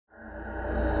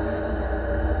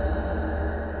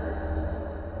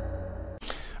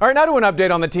All right, now to an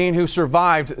update on the teen who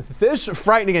survived this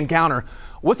frightening encounter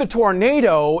with a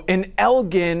tornado in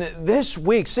Elgin this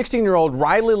week. 16-year-old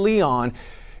Riley Leon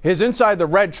is inside the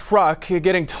red truck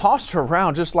getting tossed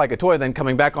around just like a toy, then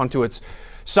coming back onto its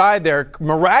side there.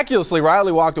 Miraculously,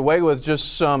 Riley walked away with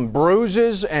just some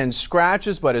bruises and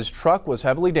scratches, but his truck was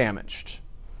heavily damaged.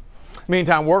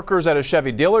 Meantime, workers at a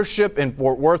Chevy dealership in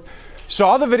Fort Worth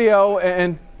saw the video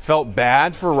and felt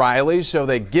bad for Riley, so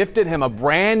they gifted him a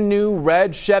brand new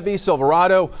red Chevy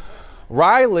Silverado.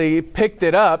 Riley picked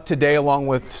it up today along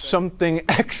with something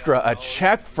extra, a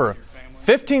check for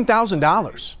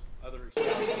 $15,000.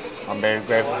 I'm very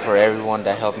grateful for everyone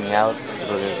that helped me out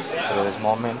through this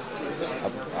moment.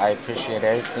 I appreciate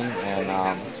everything,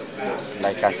 and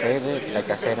like I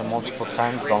said it multiple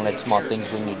times, don't let small things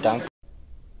bring you down.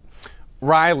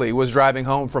 Riley was driving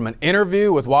home from an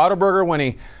interview with Whataburger when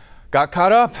he got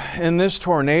caught up in this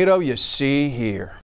tornado you see here.